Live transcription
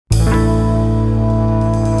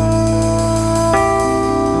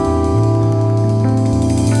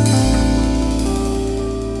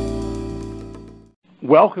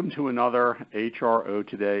Welcome to another HRO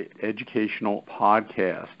Today educational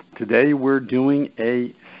podcast. Today we're doing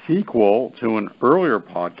a sequel to an earlier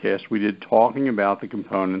podcast we did talking about the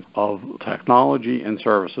components of technology and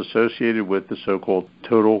service associated with the so-called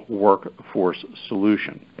Total Workforce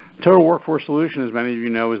Solution. Total Workforce Solution, as many of you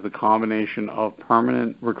know, is the combination of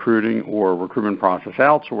permanent recruiting or recruitment process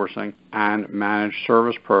outsourcing and managed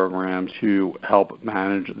service programs to help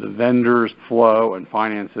manage the vendors' flow and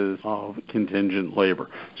finances of contingent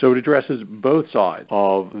labor. So it addresses both sides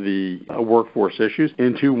of the workforce issues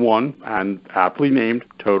into one and aptly named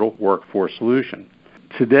Total Workforce Solution.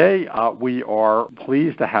 Today, we are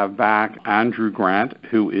pleased to have back Andrew Grant,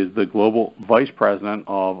 who is the Global Vice President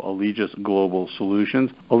of Allegis Global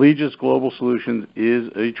Solutions. Allegis Global Solutions is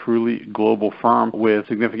a truly global firm with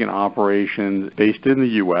significant operations based in the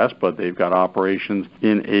U.S., but they've got operations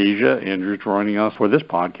in Asia. Andrew's joining us for this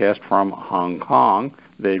podcast from Hong Kong.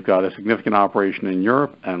 They've got a significant operation in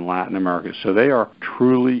Europe and Latin America. So they are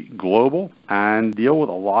truly global and deal with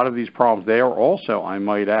a lot of these problems. They are also, I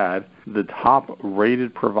might add, the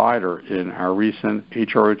top-rated provider in our recent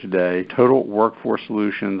HRO Today Total Workforce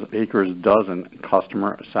Solutions Baker's Dozen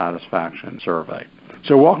Customer Satisfaction Survey.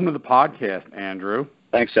 So welcome to the podcast, Andrew.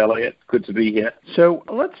 Thanks, Elliot. Good to be here. So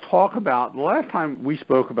let's talk about, the last time we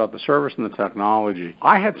spoke about the service and the technology,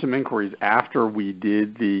 I had some inquiries after we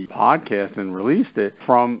did the podcast and released it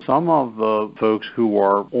from some of the folks who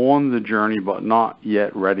are on the journey but not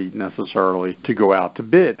yet ready necessarily to go out to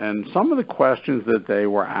bid. And some of the questions that they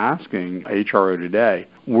were asking HRO Today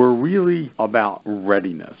were really about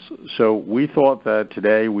readiness. So we thought that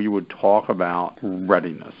today we would talk about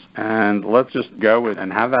readiness. And let's just go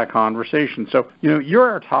and have that conversation. So, you're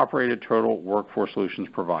our top-rated Total Workforce Solutions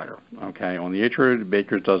provider, okay? On the HRO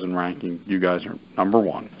Baker's Dozen ranking, you guys are number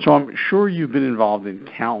one. So I'm sure you've been involved in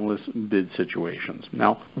countless bid situations.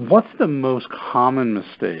 Now, what's the most common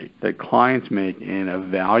mistake that clients make in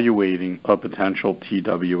evaluating a potential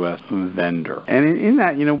TWS vendor? And in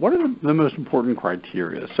that, what are the most important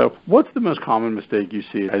criteria? So what's the most common mistake you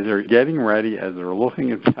see as they're getting ready, as they're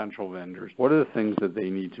looking at potential vendors? What are the things that they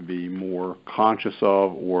need to be more conscious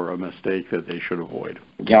of or a mistake that they should avoid?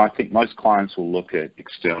 I think most clients will look at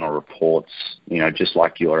external reports, just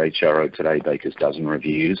like your HRO Today Baker's Dozen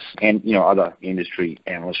reviews and, other industry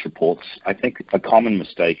analyst reports. I think a common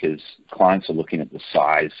mistake is clients are looking at the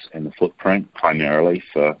size and the footprint primarily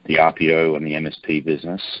for the RPO and the MSP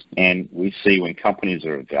business. And we see when companies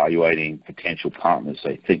are evaluating potential partners,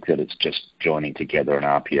 they think that it's just joining together an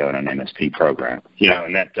RPO and an MSP program,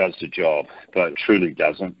 and that does the job, but it truly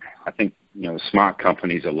doesn't. I think smart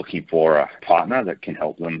companies are looking for a partner that can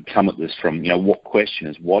help them come at this from,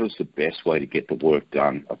 what is the best way to get the work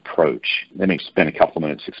done approach? Let me spend a couple of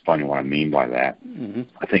minutes explaining what I mean by that. Mm-hmm.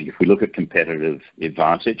 I think if we look at competitive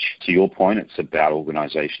advantage, to your point, it's about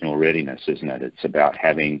organizational readiness, isn't it? It's about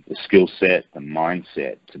having the skill set, the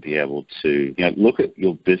mindset to be able to, look at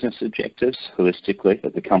your business objectives holistically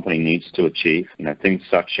that the company needs to achieve. Things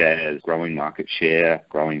such as growing market share,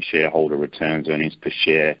 growing shareholder returns, earnings per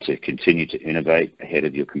share, to continue to innovate ahead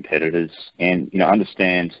of your competitors and,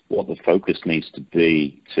 understand what the focus needs to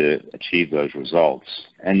be to achieve those results.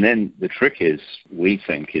 And then the trick is, we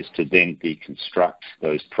think, is to then deconstruct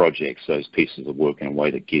those projects, those pieces of work in a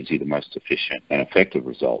way that gives you the most efficient and effective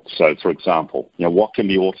results. So, for example, what can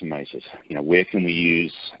be automated? Where can we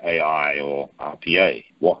use AI or RPA?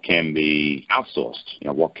 What can be outsourced?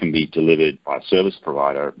 What can be delivered by a service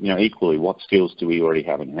provider? Equally, what skills do we already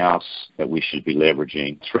have in-house that we should be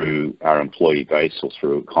leveraging through our employee base or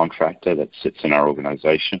through a contractor that sits in our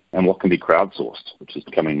organization? And what can be crowdsourced, which is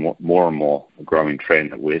becoming more and more a growing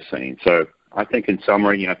trend that we're seeing. So I think in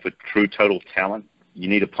summary, for true total talent, you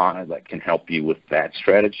need a partner that can help you with that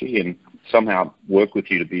strategy and somehow work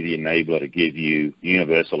with you to be the enabler to give you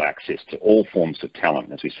universal access to all forms of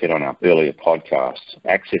talent, as we said on our earlier podcast,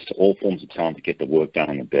 access to all forms of talent to get the work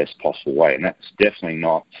done in the best possible way. And that's definitely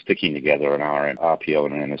not sticking together an RPO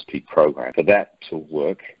and an MSP program. For that to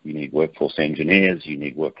work, you need workforce engineers, you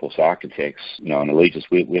need workforce architects. In Allegis,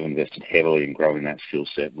 we've invested heavily in growing that skill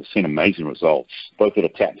set. We've seen amazing results, both at a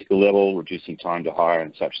tactical level, reducing time to hire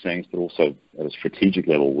and such things, but also at a strategic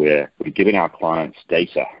level where we're giving our clients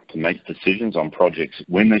data to make decisions on projects,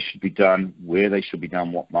 when they should be done, where they should be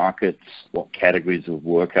done, what markets, what categories of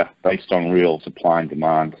worker, based on real supply and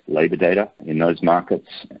demand labor data in those markets,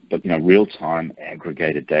 but real-time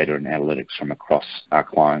aggregated data and analytics from across our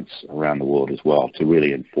clients around the world as well to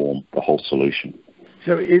really inform the whole solution.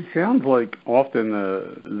 So it sounds like often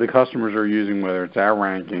the customers are using, whether it's our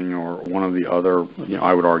ranking or one of the other,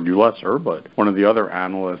 I would argue lesser, but one of the other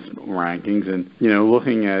analyst rankings, and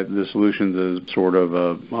looking at the solutions as sort of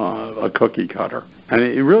a cookie cutter. And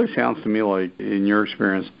it really sounds to me like, in your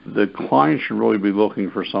experience, the client should really be looking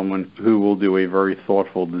for someone who will do a very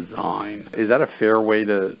thoughtful design. Is that a fair way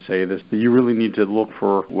to say this? Do you really need to look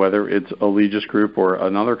for whether it's Allegis Group or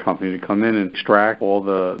another company to come in and extract all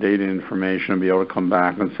the data information and be able to come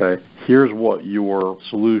back and say, here's what your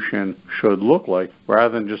solution should look like,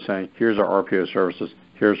 rather than just saying, here's our RPO services,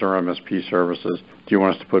 here's our MSP services. Do you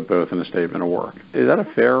want us to put both in a statement of work? Is that a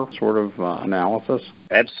fair sort of analysis?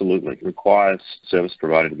 Absolutely. It requires service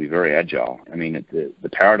provider to be very agile. I mean, the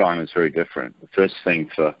paradigm is very different. The first thing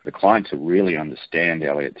for the client to really understand,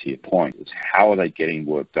 Elliot, to your point, is how are they getting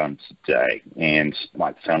work done today? And it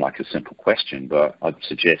might sound like a simple question, but I'd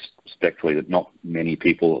suggest respectfully that not many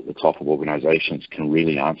people at the top of organizations can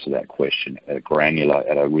really answer that question at a granular,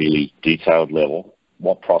 at a really detailed level.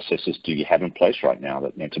 What processes do you have in place right now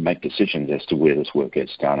that to make decisions as to where this work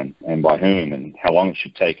gets done and by whom and how long it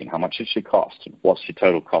should take and how much it should cost and what's your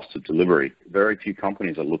total cost of delivery? Very few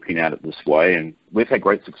companies are looking at it this way, and we've had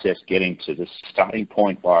great success getting to this starting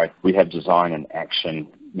point by we have design and action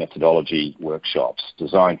methodology workshops,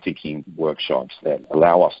 design thinking workshops that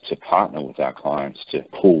allow us to partner with our clients to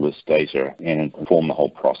pull this data and inform the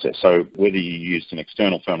whole process. So whether you used an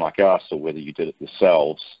external firm like us or whether you did it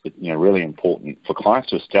yourselves, it's really important for clients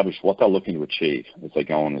to establish what they're looking to achieve as they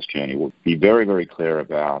go on this journey. We'll be very, very clear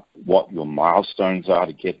about what your milestones are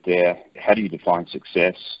to get there. How do you define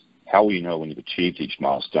success? How will you know when you've achieved each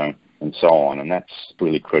milestone? And so on, and that's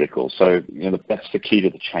really critical. So, that's the key to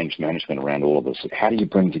the change management around all of this. How do you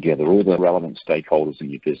bring together all the relevant stakeholders in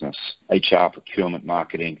your business, HR, procurement,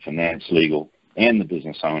 marketing, finance, legal, and the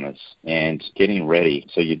business owners, and getting ready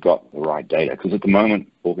so you've got the right data? Because at the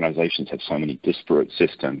moment, organizations have so many disparate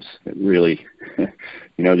systems. It really,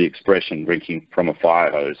 the expression drinking from a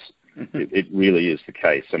fire hose, it really is the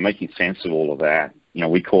case. So making sense of all of that,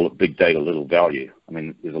 we call it big data, little value. I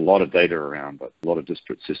mean, there's a lot of data around, but a lot of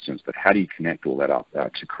disparate systems. But how do you connect all that up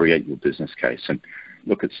to create your business case? And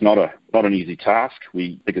look, it's not an easy task.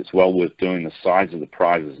 We think it's well worth doing. The size of the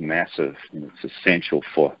prize is massive, and it's essential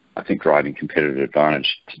for, I think, driving competitive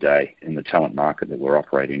advantage today in the talent market that we're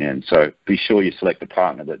operating in. So be sure you select a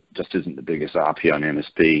partner that just isn't the biggest RPO and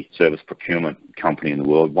MSP service procurement company in the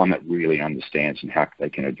world, one that really understands and how they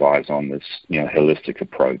can advise on this, holistic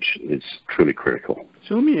approach is truly critical.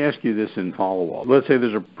 So let me ask you this in follow-up. Let's say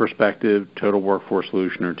there's a prospective Total Workforce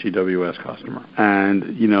Solution or TWS customer, and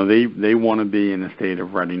they want to be in a state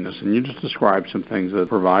of readiness, and you just described some things that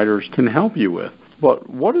providers can help you with. But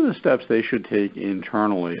what are the steps they should take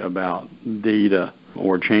internally about data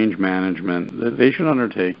or change management that they should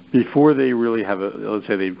undertake before they really have let's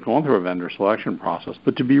say they've gone through a vendor selection process,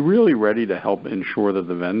 but to be really ready to help ensure that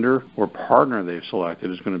the vendor or partner they've selected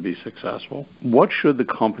is going to be successful? What should the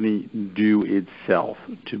company do itself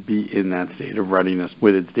to be in that state of readiness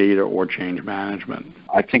with its data or change management?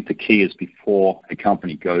 I think the key is before a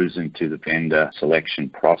company goes into the vendor selection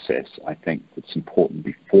process, I think it's important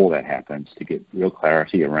before that happens to get real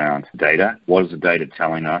clarity around data. What is the data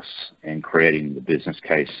telling us, and creating the business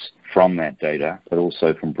case from that data, but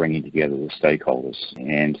also from bringing together the stakeholders.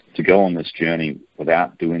 And to go on this journey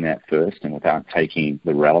without doing that first and without taking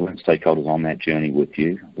the relevant stakeholders on that journey with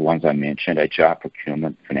you, the ones I mentioned, HR,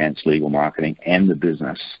 procurement, finance, legal, marketing, and the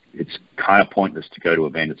business, it's kind of pointless to go to a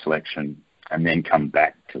vendor selection and then come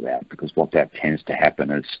back to that, because what that tends to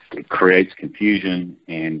happen is it creates confusion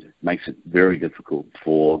and makes it very difficult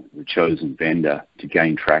for the chosen vendor to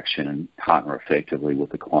gain traction and partner effectively with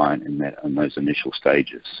the client in those initial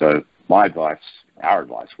stages. So my advice, our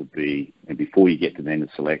advice would be, and before you get to vendor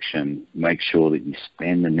selection, make sure that you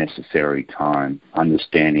spend the necessary time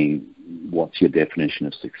understanding what's your definition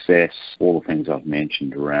of success, all the things I've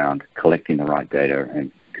mentioned around collecting the right data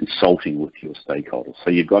and consulting with your stakeholders. So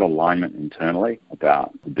you've got alignment internally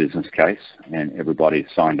about the business case, and everybody's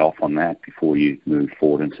signed off on that before you move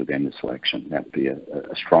forward into vendor selection. That would be a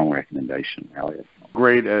strong recommendation, Elliot.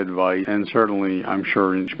 Great advice, and certainly I'm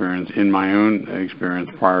sure in my own experience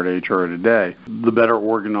prior to HR Today, the better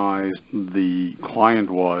organized the client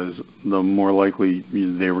was, the more likely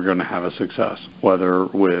they were going to have a success, whether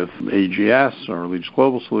with AGS or Allegis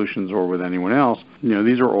Global Solutions or with anyone else.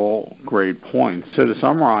 These are all great points. So to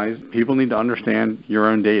summarize, people need to understand your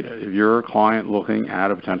own data. If you're a client looking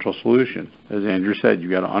at a potential solution, as Andrew said,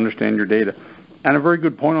 you've got to understand your data. And a very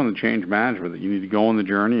good point on the change management, that you need to go on the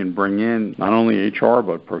journey and bring in not only HR,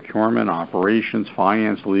 but procurement, operations,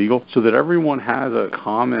 finance, legal, so that everyone has a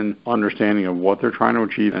common understanding of what they're trying to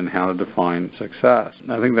achieve and how to define success.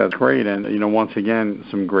 I think that's great. And, once again,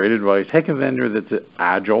 some great advice. Take a vendor that's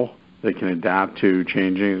agile, that can adapt to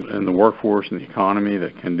changing in the workforce and the economy,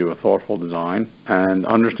 that can do a thoughtful design and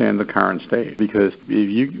understand the current state. Because if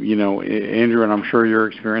you know, Andrew, and I'm sure your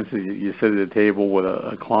experience is you sit at a table with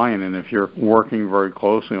a client, and if you're working very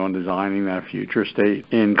closely on designing that future state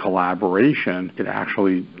in collaboration, it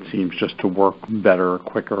actually seems just to work better,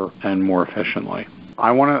 quicker, and more efficiently. I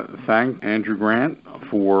want to thank Andrew Grant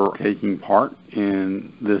for taking part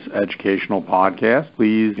in this educational podcast.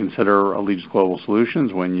 Please consider Allegis Global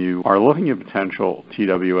Solutions when you are looking at potential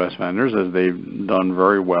TWS vendors, as they've done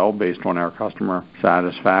very well based on our customer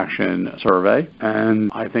satisfaction survey. And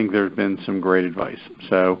I think there's been some great advice.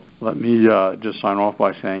 So let me just sign off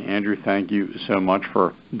by saying, Andrew, thank you so much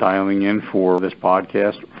for dialing in for this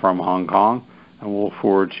podcast from Hong Kong. And we'll look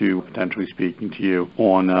forward to potentially speaking to you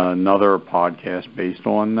on another podcast based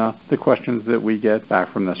on the questions that we get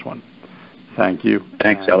back from this one. Thank you.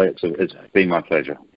 Thanks, Elliot. It's been my pleasure.